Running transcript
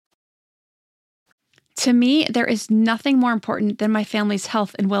To me, there is nothing more important than my family's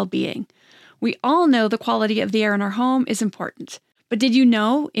health and well-being. We all know the quality of the air in our home is important. But did you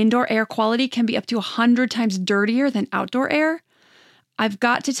know indoor air quality can be up to 100 times dirtier than outdoor air? I've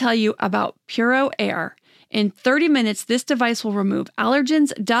got to tell you about Puro Air. In 30 minutes, this device will remove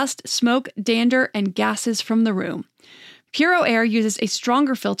allergens, dust, smoke, dander, and gases from the room. Puro Air uses a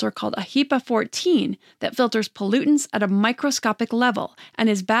stronger filter called a HEPA 14 that filters pollutants at a microscopic level and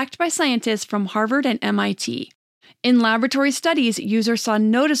is backed by scientists from Harvard and MIT. In laboratory studies, users saw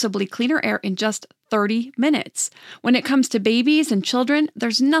noticeably cleaner air in just 30 minutes. When it comes to babies and children,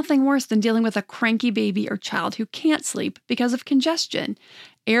 there's nothing worse than dealing with a cranky baby or child who can't sleep because of congestion.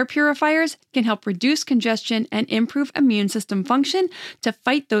 Air purifiers can help reduce congestion and improve immune system function to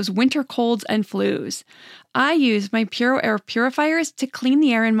fight those winter colds and flus. I use my Puro Air purifiers to clean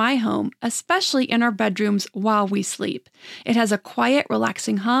the air in my home, especially in our bedrooms while we sleep. It has a quiet,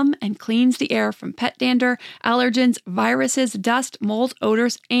 relaxing hum and cleans the air from pet dander, allergens, viruses, dust, mold,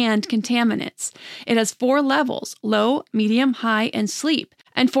 odors, and contaminants. It has 4 levels: low, medium, high, and sleep,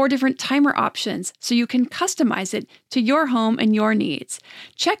 and 4 different timer options so you can customize it to your home and your needs.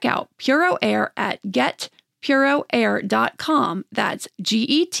 Check out Puro Air at getpuroair.com. That's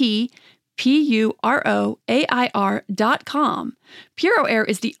GETPUROAIR.com. Puro Air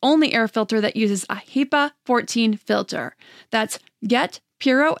is the only air filter that uses a HEPA 14 filter. That's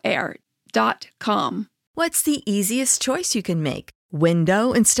getpuroair.com. What's the easiest choice you can make?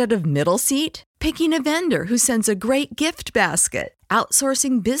 Window instead of middle seat? Picking a vendor who sends a great gift basket?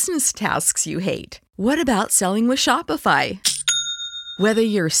 Outsourcing business tasks you hate? What about selling with Shopify? Whether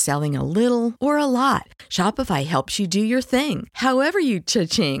you're selling a little or a lot, Shopify helps you do your thing, however you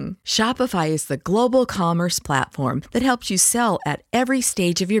cha-ching. Shopify is the global commerce platform that helps you sell at every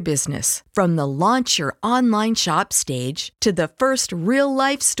stage of your business. From the launch your online shop stage to the first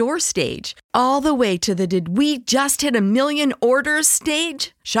real-life store stage, all the way to the did we just hit a million orders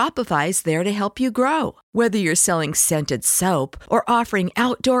stage. Shopify's there to help you grow. Whether you're selling scented soap or offering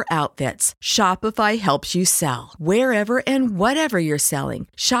outdoor outfits, Shopify helps you sell. Wherever and whatever you're selling,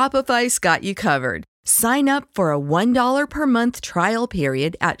 Shopify's got you covered. Sign up for a $1 per month trial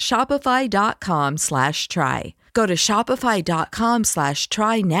period at shopify.com/try. Go to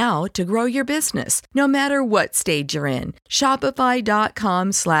shopify.com/try now to grow your business, no matter what stage you're in.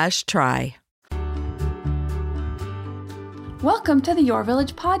 Shopify.com/try. Welcome to the Your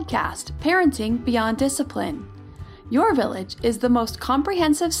Village podcast, Parenting Beyond Discipline. Your Village is the most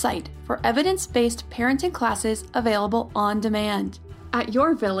comprehensive site for evidence-based parenting classes available on demand at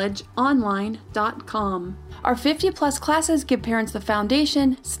yourvillageonline.com. Our 50-plus classes give parents the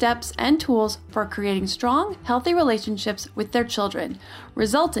foundation, steps, and tools for creating strong, healthy relationships with their children,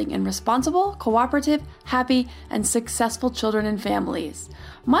 resulting in responsible, cooperative, happy, and successful children and families.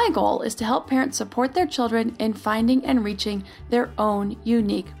 My goal is to help parents support their children in finding and reaching their own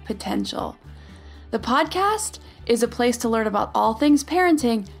unique potential. The podcast is a place to learn about all things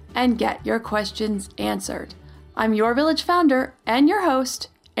parenting and get your questions answered. I'm Your Village founder and your host,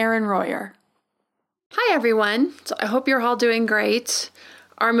 Erin Royer. Hi, everyone. So I hope you're all doing great.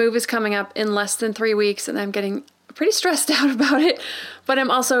 Our move is coming up in less than 3 weeks, and I'm getting pretty stressed out about it, but I'm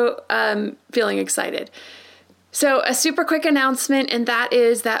also feeling excited. So a super quick announcement, and that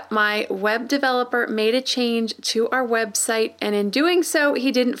is that my web developer made a change to our website, and in doing so,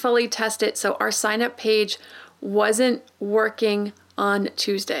 he didn't fully test it, so our sign-up page wasn't working on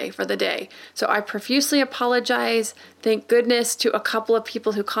Tuesday for the day. So I profusely apologize. Thank goodness to a couple of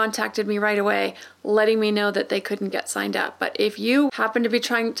people who contacted me right away, letting me know that they couldn't get signed up. But if you happen to be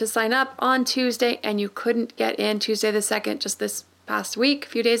trying to sign up on Tuesday and you couldn't get in Tuesday the 2nd, just this past week, a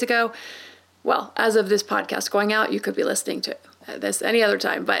few days ago, well, as of this podcast going out, you could be listening to this any other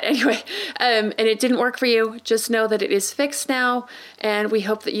time. But anyway, and it didn't work for you, just know that it is fixed now, and we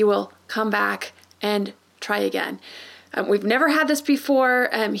hope that you will come back and try again. We've never had this before.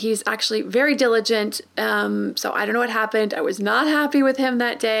 He's actually very diligent. So I don't know what happened. I was not happy with him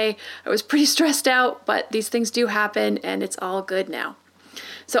that day. I was pretty stressed out, but these things do happen, and it's all good now.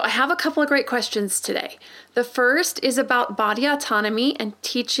 So I have a couple of great questions today. The first is about body autonomy and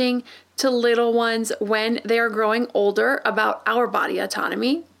teaching to little ones when they are growing older about our body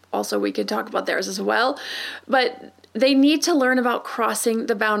autonomy. Also, we could talk about theirs as well, but they need to learn about crossing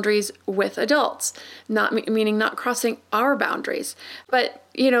the boundaries with adults, meaning not crossing our boundaries. But,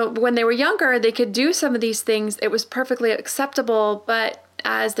 when they were younger, they could do some of these things. It was perfectly acceptable, but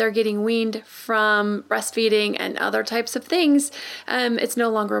as they're getting weaned from breastfeeding and other types of things, it's no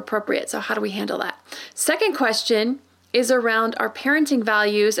longer appropriate. So how do we handle that? Second question is around our parenting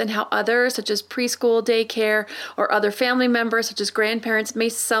values and how others, such as preschool, daycare, or other family members, such as grandparents, may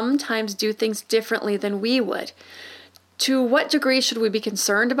sometimes do things differently than we would. To what degree should we be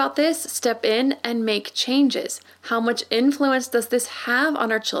concerned about this, step in, and make changes? How much influence does this have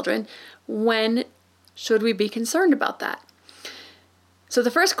on our children? When should we be concerned about that? So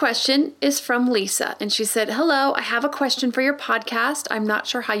the first question is from Lisa, and she said, "Hello, I have a question for your podcast. I'm not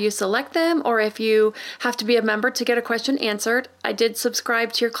sure how you select them or if you have to be a member to get a question answered. I did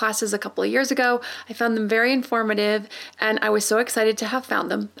subscribe to your classes a couple of years ago. I found them very informative, and I was so excited to have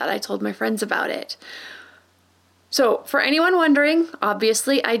found them that I told my friends about it." So for anyone wondering,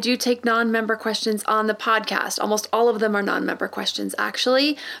 obviously I do take non-member questions on the podcast. Almost all of them are non-member questions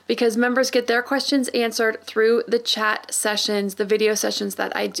actually, because members get their questions answered through the chat sessions, the video sessions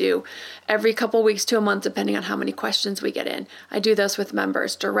that I do every couple weeks to a month, depending on how many questions we get in. I do those with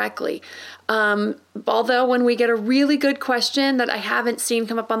members directly. Although when we get a really good question that I haven't seen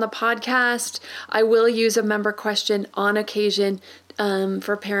come up on the podcast, I will use a member question on occasion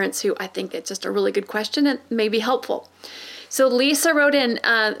for parents who I think it's just a really good question and may be helpful. So Lisa wrote in,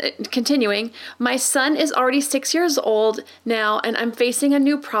 continuing, "My son is already 6 years old now, and I'm facing a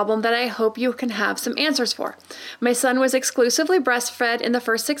new problem that I hope you can have some answers for. My son was exclusively breastfed in the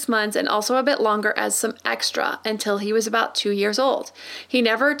first 6 months and also a bit longer as some extra until he was about 2 years old. He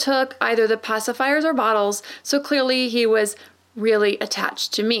never took either the pacifiers or bottles, so clearly he was really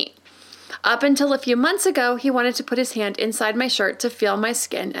attached to me. Up until a few months ago, he wanted to put his hand inside my shirt to feel my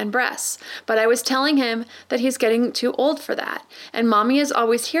skin and breasts. But I was telling him that he's getting too old for that. And mommy is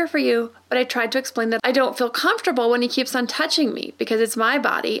always here for you. But I tried to explain that I don't feel comfortable when he keeps on touching me because it's my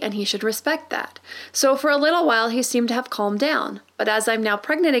body and he should respect that. So for a little while, he seemed to have calmed down. But as I'm now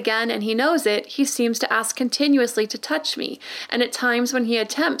pregnant again and he knows it, he seems to ask continuously to touch me. And at times when he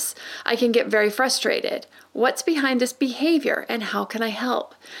attempts, I can get very frustrated. What's behind this behavior and how can I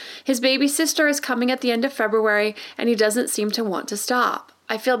help? His baby sister is coming at the end of February and he doesn't seem to want to stop.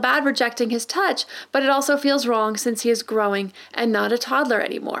 I feel bad rejecting his touch, but it also feels wrong since he is growing and not a toddler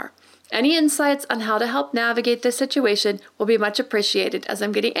anymore. Any insights on how to help navigate this situation will be much appreciated, as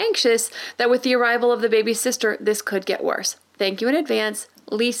I'm getting anxious that with the arrival of the baby sister, this could get worse. Thank you in advance,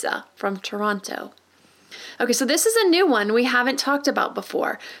 Lisa from Toronto." Okay, so this is a new one we haven't talked about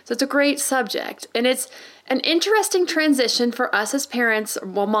before. So it's a great subject, and it's an interesting transition for us as parents,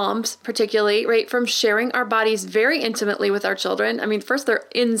 well, moms particularly, right, from sharing our bodies very intimately with our children. I mean, first they're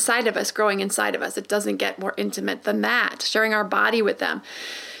inside of us, growing inside of us. It doesn't get more intimate than that, sharing our body with them.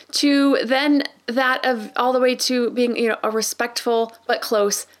 To then that of all the way to being, a respectful but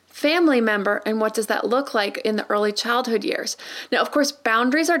close family member, and what does that look like in the early childhood years? Now, of course,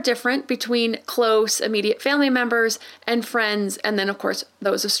 boundaries are different between close, immediate family members and friends, and then, of course,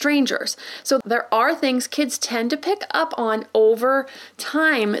 those of strangers. So there are things kids tend to pick up on over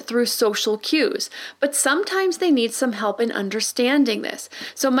time through social cues, but sometimes they need some help in understanding this.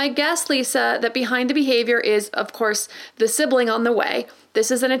 So my guess, Lisa, that behind the behavior is, of course, the sibling on the way. This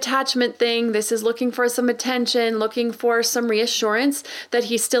is an attachment thing. This is looking for some attention, looking for some reassurance that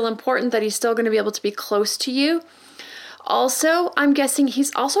he's still important, that he's still going to be able to be close to you. Also, I'm guessing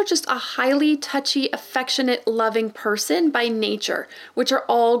he's also just a highly touchy, affectionate, loving person by nature, which are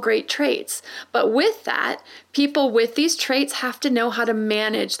all great traits. But with that, people with these traits have to know how to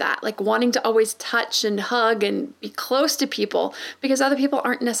manage that, like wanting to always touch and hug and be close to people, because other people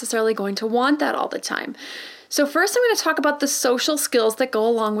aren't necessarily going to want that all the time. So first, I'm going to talk about the social skills that go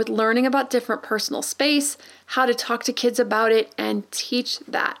along with learning about different personal space, how to talk to kids about it, and teach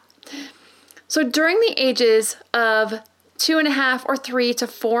that. So during the ages of 2.5 or 3 to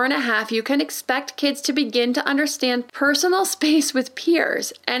 4.5, you can expect kids to begin to understand personal space with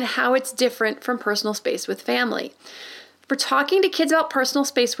peers and how it's different from personal space with family. For talking to kids about personal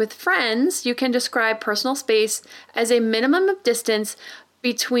space with friends, you can describe personal space as a minimum of distance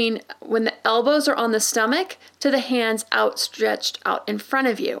between when the elbows are on the stomach to the hands outstretched out in front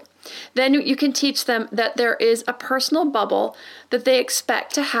of you. Then you can teach them that there is a personal bubble that they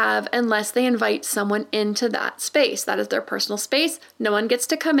expect to have unless they invite someone into that space. That is their personal space. No one gets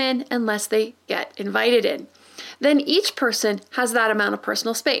to come in unless they get invited in. Then each person has that amount of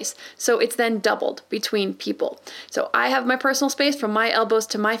personal space. So it's then doubled between people. So I have my personal space from my elbows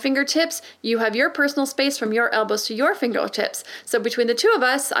to my fingertips. You have your personal space from your elbows to your fingertips. So between the two of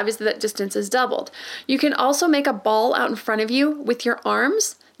us, obviously that distance is doubled. You can also make a ball out in front of you with your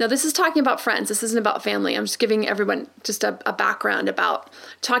arms. Now, this is talking about friends. This isn't about family. I'm just giving everyone just a background about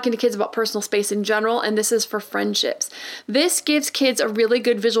talking to kids about personal space in general, and this is for friendships. This gives kids a really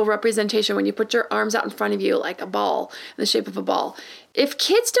good visual representation when you put your arms out in front of you like a ball, in the shape of a ball. If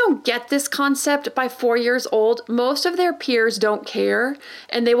kids don't get this concept by 4 years old, most of their peers don't care,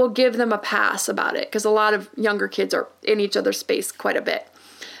 and they will give them a pass about it because a lot of younger kids are in each other's space quite a bit.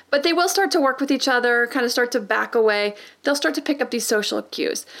 But they will start to work with each other, kind of start to back away. They'll start to pick up these social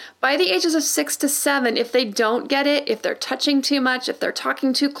cues. By the ages of 6 to 7, if they don't get it, if they're touching too much, if they're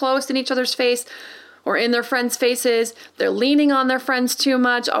talking too close in each other's face or in their friends' faces, they're leaning on their friends too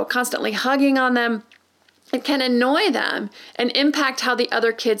much, constantly hugging on them, it can annoy them and impact how the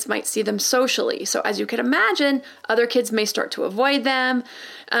other kids might see them socially. So as you can imagine, other kids may start to avoid them,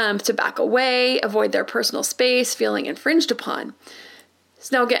 to back away, avoid their personal space, feeling infringed upon.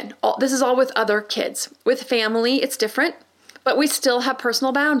 So now again, this is all with other kids. With family, it's different, but we still have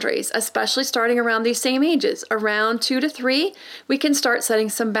personal boundaries, especially starting around these same ages. Around 2 to 3, we can start setting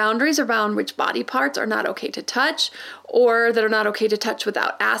some boundaries around which body parts are not okay to touch or that are not okay to touch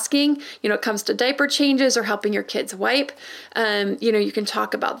without asking. It comes to diaper changes or helping your kids wipe. You can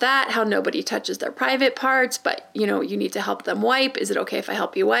talk about that, how nobody touches their private parts, but you need to help them wipe. Is it okay if I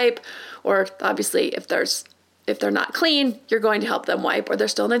help you wipe? Or obviously if they're not clean, you're going to help them wipe, or they're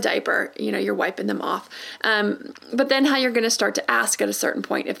still in a diaper, you're wiping them off. But then how you're going to start to ask at a certain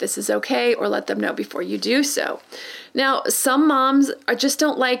point if this is okay, or let them know before you do so. Now, some moms just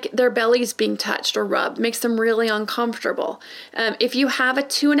don't like their bellies being touched or rubbed. It makes them really uncomfortable. If you have a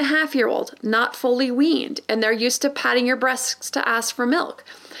 2.5-year-old not fully weaned and they're used to patting your breasts to ask for milk,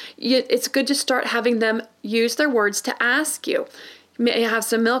 it's good to start having them use their words to ask you, may I have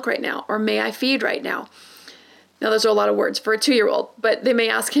some milk right now? Or may I feed right now? Now, those are a lot of words for a 2-year-old, but they may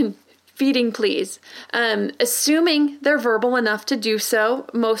ask him, feeding please. Assuming they're verbal enough to do so,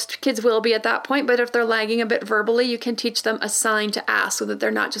 most kids will be at that point, but if they're lagging a bit verbally, you can teach them a sign to ask so that they're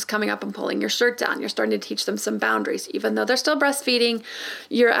not just coming up and pulling your shirt down. You're starting to teach them some boundaries. Even though they're still breastfeeding,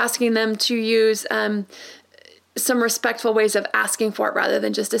 you're asking them to use some respectful ways of asking for it rather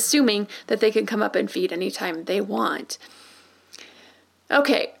than just assuming that they can come up and feed anytime they want.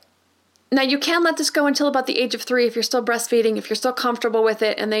 Okay. Now, you can let this go until about the age of 3 if you're still breastfeeding, if you're still comfortable with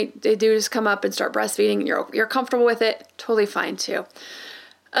it, and they do just come up and start breastfeeding, and you're comfortable with it, totally fine too.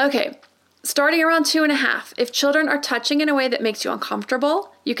 Okay, starting around 2.5, if children are touching in a way that makes you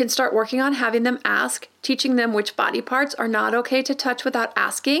uncomfortable, you can start working on having them ask, teaching them which body parts are not okay to touch without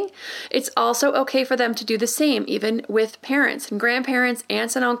asking. It's also okay for them to do the same, even with parents and grandparents,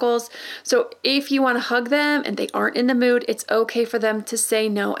 aunts and uncles. So if you want to hug them and they aren't in the mood, it's okay for them to say,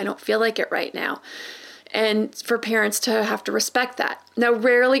 no, I don't feel like it right now. And for parents to have to respect that. Now,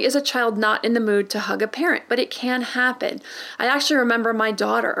 rarely is a child not in the mood to hug a parent, but it can happen. I actually remember my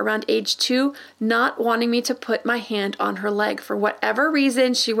daughter around age 2 not wanting me to put my hand on her leg. For whatever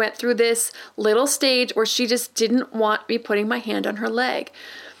reason, she went through this little stage where she just didn't want me putting my hand on her leg.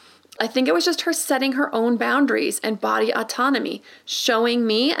 I think it was just her setting her own boundaries and body autonomy, showing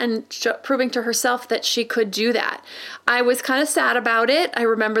me and proving to herself that she could do that. I was kind of sad about it. I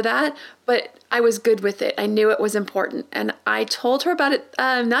remember that, but I was good with it. I knew it was important. And I told her about it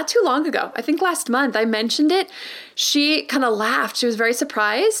not too long ago. I think last month I mentioned it. She kind of laughed. She was very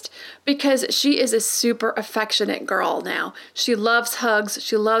surprised because she is a super affectionate girl now. She loves hugs.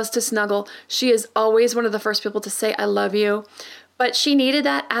 She loves to snuggle. She is always one of the first people to say, I love you. But she needed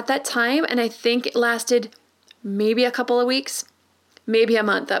that at that time, and I think it lasted maybe a couple of weeks, maybe a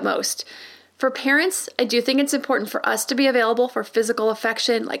month at most. For parents, I do think it's important for us to be available for physical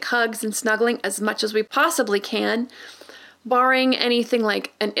affection, like hugs and snuggling, as much as we possibly can, barring anything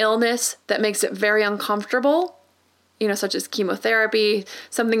like an illness that makes it very uncomfortable, such as chemotherapy,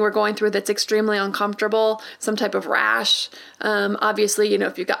 something we're going through that's extremely uncomfortable, some type of rash. Obviously,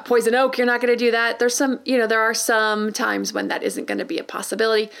 if you've got poison oak, you're not going to do that. There are some times when that isn't going to be a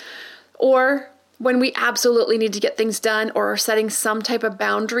possibility. Or when we absolutely need to get things done or are setting some type of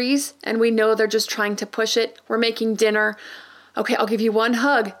boundaries and we know they're just trying to push it. We're making dinner. Okay, I'll give you one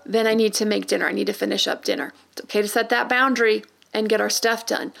hug. Then I need to make dinner. I need to finish up dinner. It's okay to set that boundary and get our stuff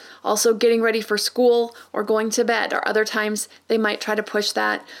done. Also, getting ready for school or going to bed are other times they might try to push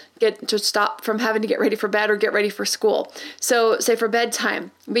that, get to stop from having to get ready for bed or get ready for school. So say for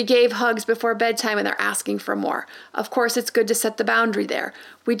bedtime, we gave hugs before bedtime and they're asking for more. Of course, it's good to set the boundary there.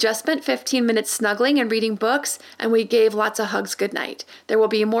 We just spent 15 minutes snuggling and reading books and we gave lots of hugs goodnight. There will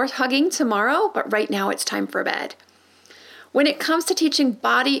be more hugging tomorrow, but right now it's time for bed. When it comes to teaching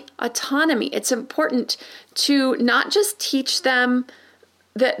body autonomy, it's important to not just teach them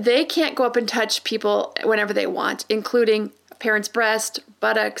that they can't go up and touch people whenever they want, including parent's breast,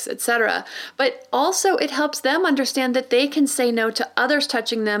 buttocks, etc. But also it helps them understand that they can say no to others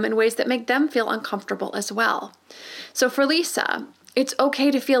touching them in ways that make them feel uncomfortable as well. So for Lisa, it's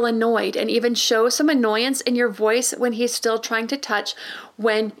okay to feel annoyed and even show some annoyance in your voice when he's still trying to touch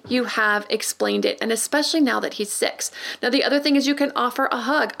when you have explained it, and especially now that he's 6. Now, the other thing is you can offer a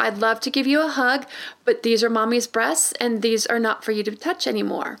hug. I'd love to give you a hug, but these are mommy's breasts and these are not for you to touch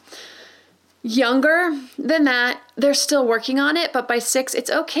anymore. Younger than that, they're still working on it, but by 6, it's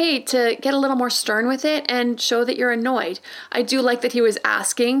okay to get a little more stern with it and show that you're annoyed. I do like that he was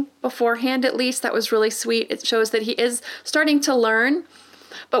asking beforehand, at least. That was really sweet. It shows that he is starting to learn.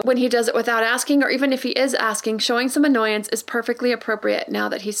 But when he does it without asking, or even if he is asking, showing some annoyance is perfectly appropriate now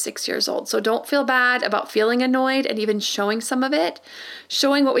that he's 6 years old. So don't feel bad about feeling annoyed and even showing some of it.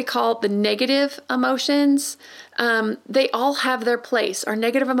 Showing what we call the negative emotions. They all have their place. Our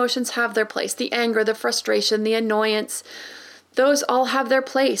negative emotions have their place. The anger, the frustration, the annoyance, those all have their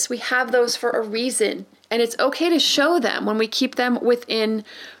place. We have those for a reason. And it's okay to show them when we keep them within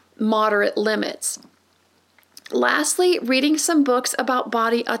moderate limits. Lastly, reading some books about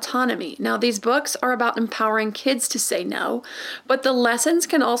body autonomy. Now, these books are about empowering kids to say no, but the lessons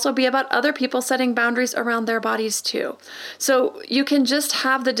can also be about other people setting boundaries around their bodies too. So you can just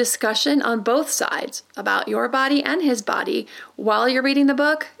have the discussion on both sides about your body and his body while you're reading the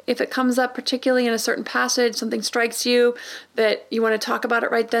book. If it comes up particularly in a certain passage, something strikes you that you want to talk about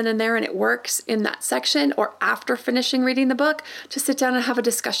it right then and there and it works in that section, or after finishing reading the book, to sit down and have a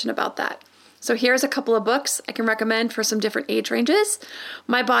discussion about that. So here's a couple of books I can recommend for some different age ranges.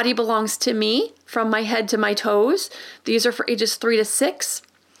 My Body Belongs to Me, From My Head to My Toes. These are for ages 3 to 6.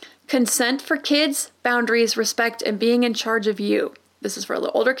 Consent for Kids, Boundaries, Respect, and Being in Charge of You. This is for a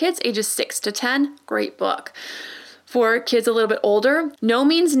little older kids, ages 6 to 10. Great book. For kids a little bit older, No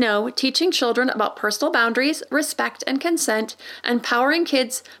Means No, Teaching Children About Personal Boundaries, Respect, and Consent, Empowering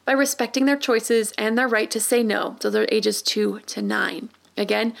Kids by Respecting Their Choices and Their Right to Say No. So they're ages 2 to 9.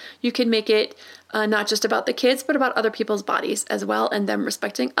 Again, you can make it not just about the kids, but about other people's bodies as well, and them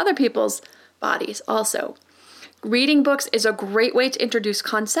respecting other people's bodies also. Reading books is a great way to introduce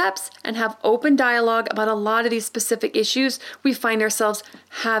concepts and have open dialogue about a lot of these specific issues we find ourselves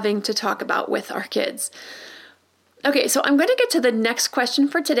having to talk about with our kids. Okay, so I'm going to get to the next question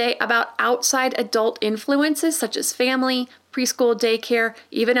for today about outside adult influences such as family, preschool, daycare,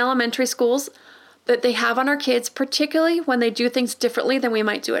 even elementary schools, that they have on our kids, particularly when they do things differently than we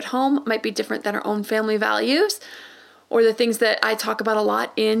might do at home, might be different than our own family values, or the things that I talk about a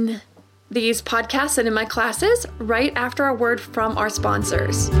lot in these podcasts and in my classes, right after a word from our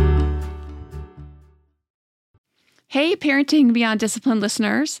sponsors. Hey, Parenting Beyond Discipline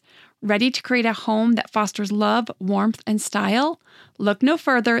listeners. Ready to create a home that fosters love, warmth, and style? Look no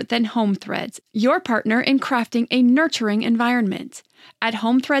further than Home Threads, your partner in crafting a nurturing environment. At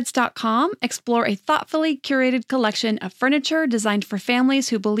homethreads.com, explore a thoughtfully curated collection of furniture designed for families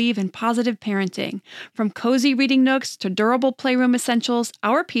who believe in positive parenting. From cozy reading nooks to durable playroom essentials,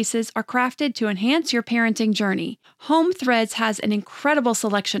 our pieces are crafted to enhance your parenting journey. Home Threads has an incredible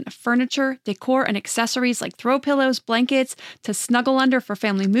selection of furniture, decor, and accessories like throw pillows, blankets, to snuggle under for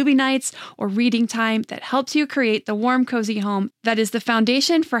family movie nights or reading time that helps you create the warm, cozy home that is the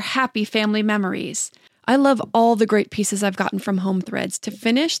foundation for happy family memories. I love all the great pieces I've gotten from Home Threads to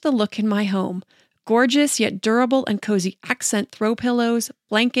finish the look in my home. Gorgeous yet durable and cozy accent throw pillows,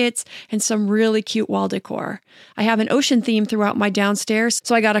 blankets, and some really cute wall decor. I have an ocean theme throughout my downstairs,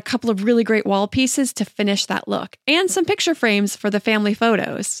 so I got a couple of really great wall pieces to finish that look, and some picture frames for the family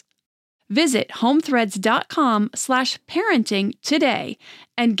photos. Visit homethreads.com/parenting today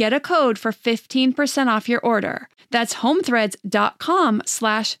and get a code for 15% off your order. That's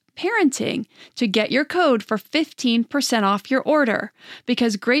homethreads.com/parenting to get your code for 15% off your order,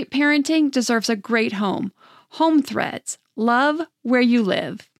 because great parenting deserves a great home. Home Threads, love where you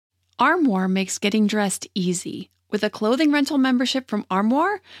live. Armoire makes getting dressed easy. With a clothing rental membership from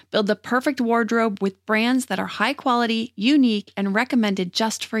Armoire, build the perfect wardrobe with brands that are high quality, unique, and recommended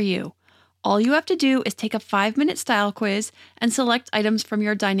just for you. All you have to do is take a 5-minute style quiz and select items from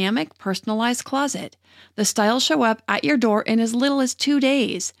your dynamic, personalized closet. The styles show up at your door in as little as 2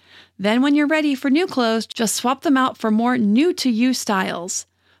 days. Then when you're ready for new clothes, just swap them out for more new-to-you styles.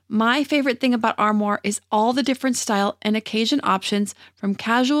 My favorite thing about Armoire is all the different style and occasion options, from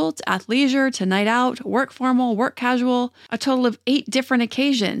casual to athleisure to night out, work formal, work casual, a total of 8 different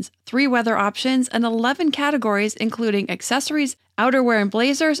occasions, 3 weather options, and 11 categories including accessories, outerwear, and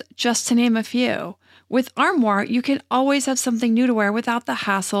blazers, just to name a few. With Armoire, you can always have something new to wear without the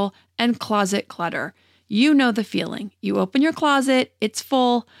hassle and closet clutter. You know the feeling. You open your closet, it's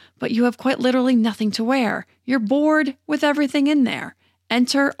full, but you have quite literally nothing to wear. You're bored with everything in there.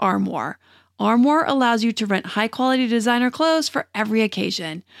 Enter Armoire. Armoire allows you to rent high-quality designer clothes for every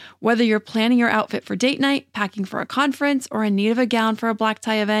occasion. Whether you're planning your outfit for date night, packing for a conference, or in need of a gown for a black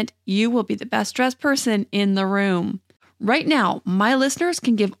tie event, you will be the best-dressed person in the room. Right now, my listeners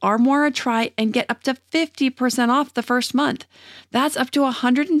can give Armoire a try and get up to 50% off the first month. That's up to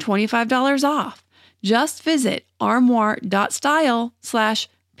 $125 off. Just visit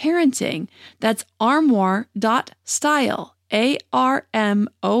armoire.style/parenting. That's armoire.style.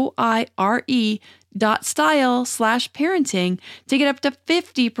 ARMOIRE.style/parenting to get up to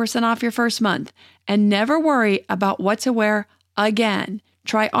 50% off your first month and never worry about what to wear again.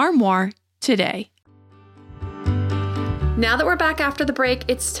 Try Armoire today. Now that we're back after the break,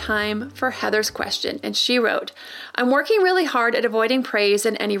 it's time for Heather's question. And she wrote, I'm working really hard at avoiding praise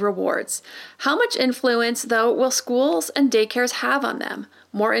and any rewards. How much influence, though, will schools and daycares have on them?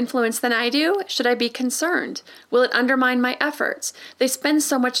 More influence than I do? Should I be concerned? Will it undermine my efforts? They spend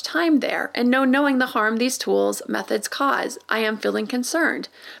so much time there, and knowing the harm these tools, methods cause, I am feeling concerned.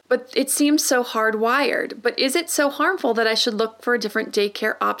 But it seems so hardwired. But is it so harmful that I should look for a different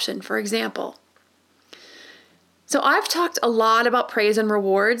daycare option, for example? So I've talked a lot about praise and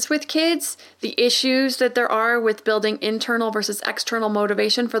rewards with kids, the issues that there are with building internal versus external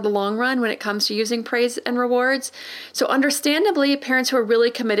motivation for the long run when it comes to using praise and rewards. So understandably, parents who are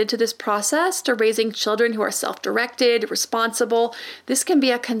really committed to this process, to raising children who are self-directed, responsible, this can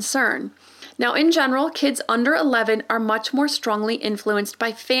be a concern. Now, in general, kids under 11 are much more strongly influenced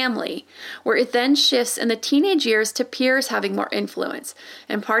by family, where it then shifts in the teenage years to peers having more influence.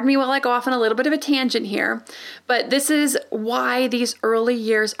 And pardon me while I go off on a little bit of a tangent here, but this is why these early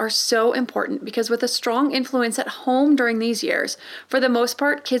years are so important, because with a strong influence at home during these years, for the most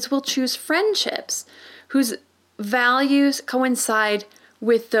part, kids will choose friendships whose values coincide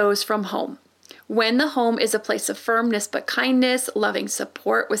with those from home. When the home is a place of firmness but kindness, loving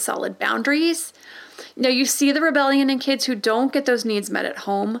support with solid boundaries. Now you see the rebellion in kids who don't get those needs met at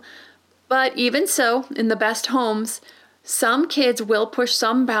home, but even so, in the best homes, some kids will push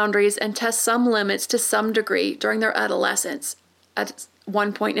some boundaries and test some limits to some degree during their adolescence at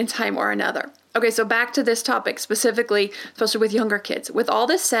one point in time or another. Okay, so back to this topic specifically, especially with younger kids. With all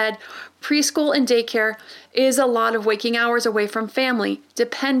this said, preschool and daycare is a lot of waking hours away from family,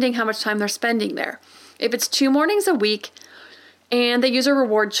 depending how much time they're spending there. If it's 2 mornings a week and they use a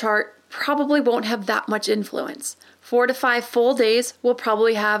reward chart, probably won't have that much influence. 4 to 5 full days will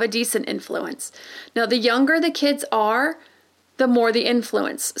probably have a decent influence. Now, the younger the kids are, the more the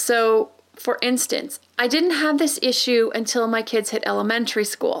influence. So, for instance, I didn't have this issue until my kids hit elementary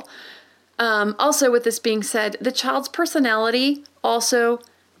school. Also, with this being said, the child's personality also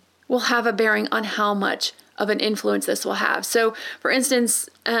will have a bearing on how much of an influence this will have. So, for instance,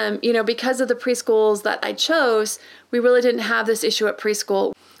 because of the preschools that I chose, we really didn't have this issue at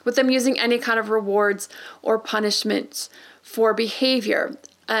preschool with them using any kind of rewards or punishments for behavior.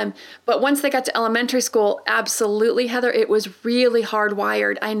 But once they got to elementary school, absolutely, Heather, it was really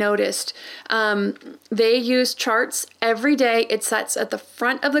hardwired, I noticed. They use charts every day. It sets at the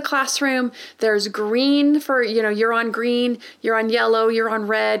front of the classroom. There's green for, you're on green, you're on yellow, you're on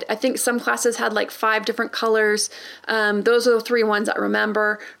red. I think some classes had like 5 different colors. Those are the 3 ones I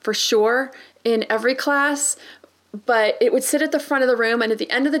remember for sure in every class. But it would sit at the front of the room, and at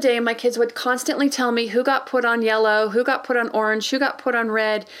the end of the day, my kids would constantly tell me who got put on yellow, who got put on orange, who got put on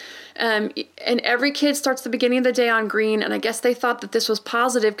red. And every kid starts the beginning of the day on green, and I guess they thought that this was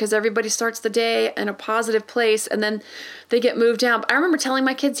positive because everybody starts the day in a positive place, and then they get moved down. But I remember telling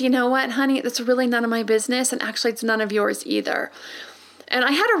my kids, you know what, honey, that's really none of my business, and actually it's none of yours either. And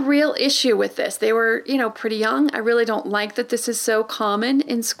I had a real issue with this. They were, pretty young. I really don't like that this is so common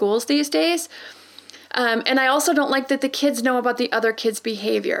in schools these days. And I also don't like that the kids know about the other kids'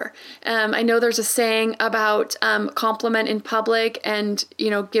 behavior. I know there's a saying about compliment in public and,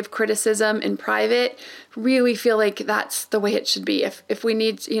 give criticism in private. Really feel like that's the way it should be. If we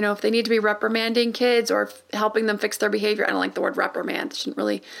need, if they need to be reprimanding kids or helping them fix their behavior, I don't like the word reprimand. It shouldn't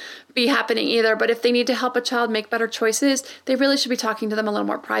really be happening either. But if they need to help a child make better choices, they really should be talking to them a little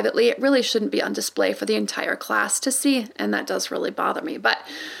more privately. It really shouldn't be on display for the entire class to see. And that does really bother me. But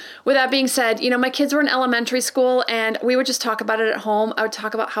with that being said, my kids were in elementary school and we would just talk about it at home. I would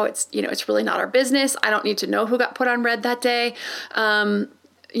talk about how it's, it's really not our business. I don't need to know who got put on red that day.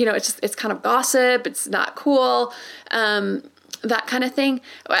 It's kind of gossip. It's not cool. That kind of thing.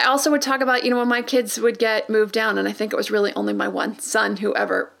 I also would talk about, when my kids would get moved down, and I think it was really only my one son who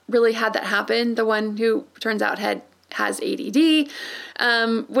ever really had that happen. The one who turns out had has ADD,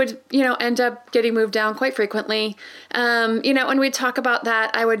 would, end up getting moved down quite frequently. When we talk about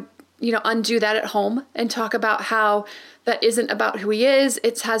that, I would, undo that at home and talk about how that isn't about who he is.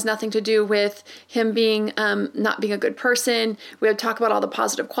 It has nothing to do with him being, not being a good person. We would talk about all the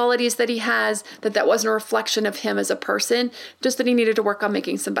positive qualities that he has, that wasn't a reflection of him as a person, just that he needed to work on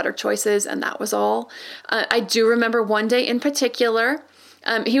making some better choices. And that was all. I do remember one day in particular,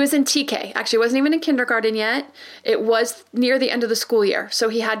 he was in TK. Actually, wasn't even in kindergarten yet. It was near the end of the school year. So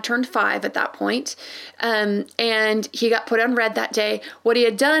he had turned 5 at that point. And he got put on red that day. What he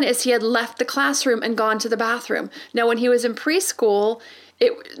had done is he had left the classroom and gone to the bathroom. Now, when he was in preschool,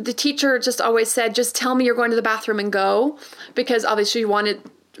 the teacher just always said, just tell me you're going to the bathroom and go. Because obviously she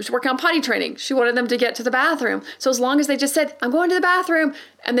was working on potty training. She wanted them to get to the bathroom. So as long as they just said, I'm going to the bathroom,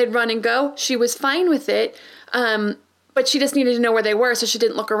 and they'd run and go, she was fine with it. But she just needed to know where they were, so she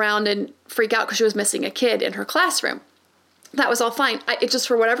didn't look around and freak out because she was missing a kid in her classroom. That was all fine. It just,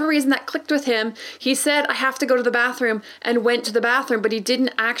 for whatever reason, that clicked with him. He said, I have to go to the bathroom, and went to the bathroom, but he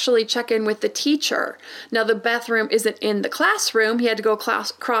didn't actually check in with the teacher. Now, the bathroom isn't in the classroom. He had to go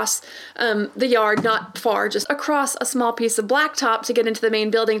across the yard, not far, just across a small piece of blacktop to get into the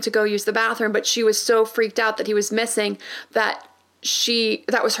main building to go use the bathroom. But she was so freaked out that he was missing that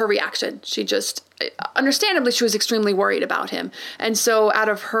was her reaction. She just, understandably, she was extremely worried about him. And so out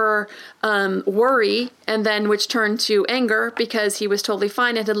of her worry, and then which turned to anger because he was totally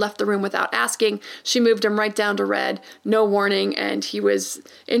fine and had left the room without asking, she moved him right down to red, no warning, and he was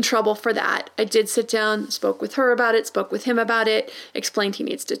in trouble for that. I did sit down, spoke with her about it, spoke with him about it, explained he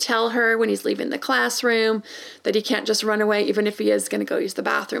needs to tell her when he's leaving the classroom that he can't just run away even if he is going to go use the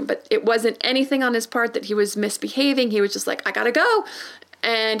bathroom. But it wasn't anything on his part that he was misbehaving. He was just like, I gotta go.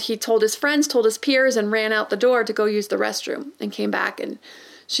 And he told his friends, told his peers, and ran out the door to go use the restroom and came back. And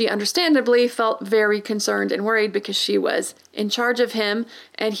she understandably felt very concerned and worried because she was in charge of him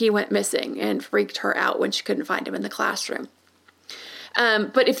and he went missing, and freaked her out when she couldn't find him in the classroom.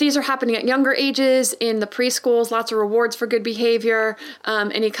 But if these are happening at younger ages, in the preschools, lots of rewards for good behavior,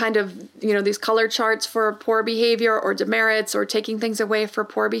 any kind of, these color charts for poor behavior or demerits or taking things away for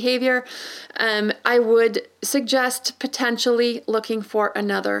poor behavior, I would suggest potentially looking for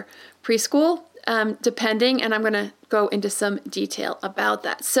another preschool, depending, and I'm going to go into some detail about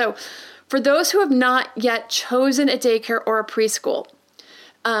that. So for those who have not yet chosen a daycare or a preschool,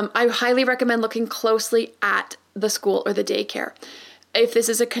 I highly recommend looking closely at the school or the daycare if this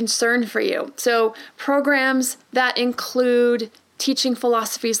is a concern for you. So programs that include teaching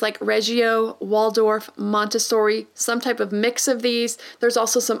philosophies like Reggio, Waldorf, Montessori, some type of mix of these. There's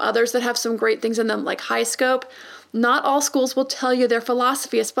also some others that have some great things in them like High Scope. Not all schools will tell you their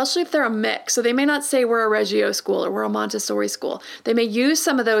philosophy, especially if they're a mix. So they may not say we're a Reggio school or we're a Montessori school. They may use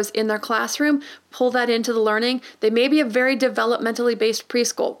some of those in their classroom, pull that into the learning. They may be a very developmentally based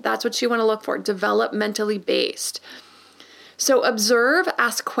preschool. That's what you want to look for, developmentally based. So observe,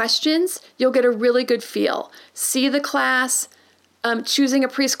 ask questions, you'll get a really good feel. See the class, choosing a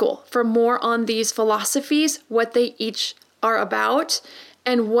preschool for more on these philosophies, what they each are about,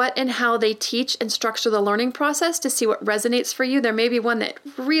 and what and how they teach and structure the learning process to see what resonates for you. There may be one that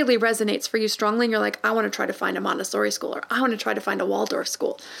really resonates for you strongly, and you're like, I want to try to find a Montessori school, or I want to try to find a Waldorf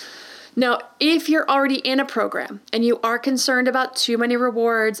school. Now, if you're already in a program and you are concerned about too many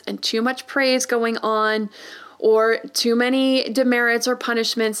rewards and too much praise going on, or too many demerits or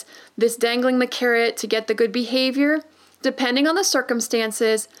punishments, this dangling the carrot to get the good behavior, depending on the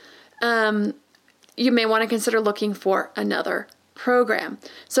circumstances, you may want to consider looking for another program.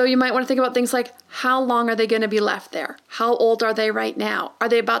 So you might want to think about things like, how long are they going to be left there? How old are they right now? Are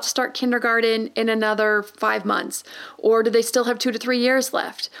they about to start kindergarten in another 5 months? Or do they still have 2 to 3 years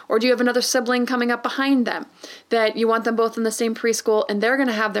left? Or do you have another sibling coming up behind them that you want them both in the same preschool and they're going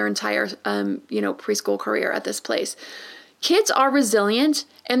to have their entire, preschool career at this place? Kids are resilient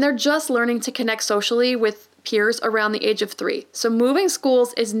and they're just learning to connect socially with peers around the age of 3. So moving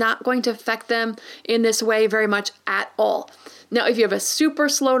schools is not going to affect them in this way very much at all. Now, if you have a super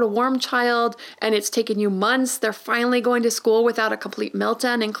slow to warm child and it's taken you months, they're finally going to school without a complete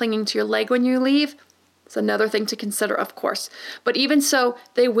meltdown and clinging to your leg when you leave, it's another thing to consider, of course. But even so,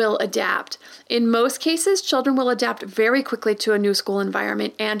 they will adapt. In most cases, children will adapt very quickly to a new school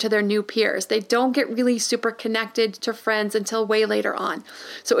environment and to their new peers. They don't get really super connected to friends until way later on.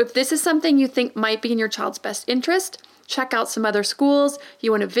 So if this is something you think might be in your child's best interest, check out some other schools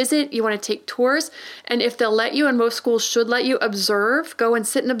you want to visit, you want to take tours, and if they'll let you, and most schools should let you, observe, go and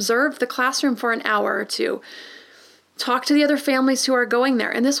sit and observe the classroom for an hour or two Talk to the other families who are going there.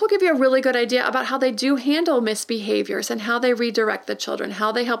 And this will give you a really good idea about how they do handle misbehaviors and how they redirect the children,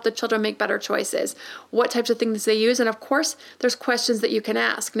 how they help the children make better choices, what types of things they use. And of course, there's questions that you can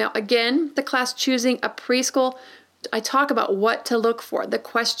ask. Now, again, the class Choosing a Preschool, I talk about what to look for, the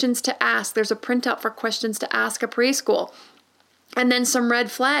questions to ask. There's a printout for questions to ask a preschool. And then some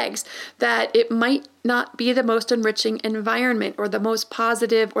red flags that it might not be the most enriching environment or the most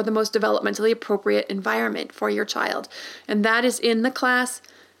positive or the most developmentally appropriate environment for your child. And that is in the class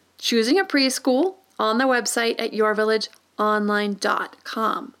Choosing a Preschool on the website at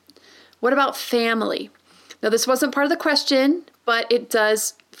yourvillageonline.com. What about family? Now, this wasn't part of the question, but it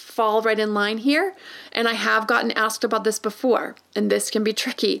does fall right in line here. And I have gotten asked about this before, and this can be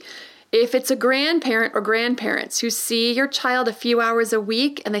tricky. If it's a grandparent or grandparents who see your child a few hours a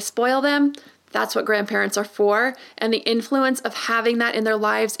week and they spoil them, that's what grandparents are for. And the influence of having that in their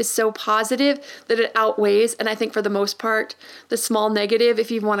lives is so positive that it outweighs, and I think for the most part, the small negative,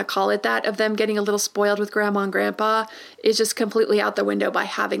 if you want to call it that, of them getting a little spoiled with grandma and grandpa is just completely out the window by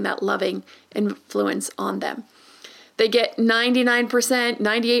having that loving influence on them. They get 99%,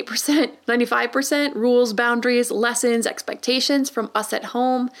 98%, 95% rules, boundaries, lessons, expectations from us at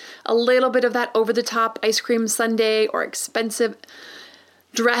home. A little bit of that over-the-top ice cream sundae or expensive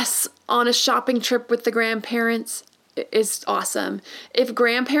dress on a shopping trip with the grandparents is awesome. If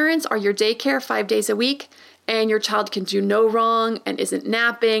grandparents are your daycare 5 days a week and your child can do no wrong and isn't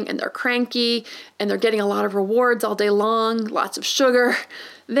napping and they're cranky and they're getting a lot of rewards all day long, lots of sugar,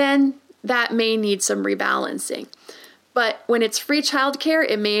 then that may need some rebalancing. But when it's free childcare,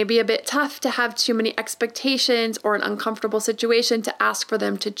 it may be a bit tough to have too many expectations or an uncomfortable situation to ask for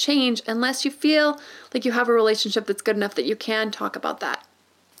them to change unless you feel like you have a relationship that's good enough that you can talk about that.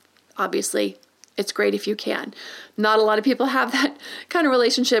 Obviously, it's great if you can. Not a lot of people have that kind of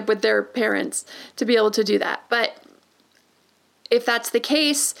relationship with their parents to be able to do that. But if that's the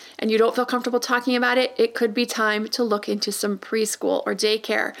case and you don't feel comfortable talking about it, it could be time to look into some preschool or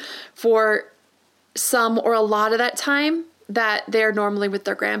daycare for some or a lot of that time that they're normally with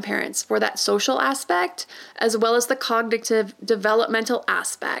their grandparents for that social aspect, as well as the cognitive developmental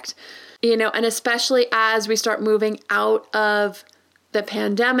aspect, and especially as we start moving out of the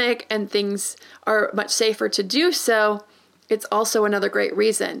pandemic and things are much safer to do so, it's also another great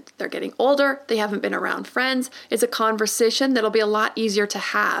reason. They're getting older, they haven't been around friends. It's a conversation that'll be a lot easier to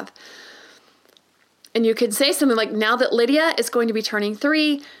have. And you could say something like, now that Lydia is going to be turning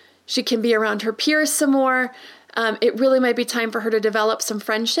 3, she can be around her peers some more. It really might be time for her to develop some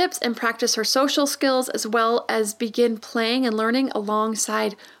friendships and practice her social skills, as well as begin playing and learning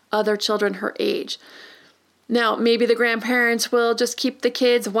alongside other children her age. Now, maybe the grandparents will just keep the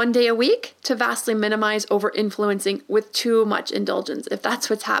kids 1 day a week to vastly minimize over-influencing with too much indulgence, if that's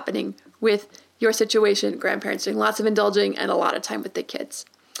what's happening with your situation, grandparents doing lots of indulging and a lot of time with the kids.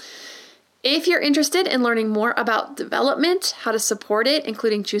 If you're interested in learning more about development, how to support it,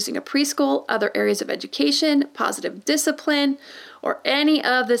 including choosing a preschool, other areas of education, positive discipline, or any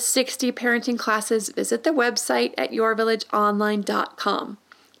of the 60 parenting classes, visit the website at yourvillageonline.com.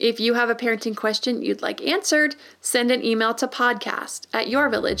 If you have a parenting question you'd like answered, send an email to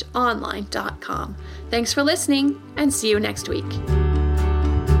podcast@yourvillageonline.com. Thanks for listening, and see you next week.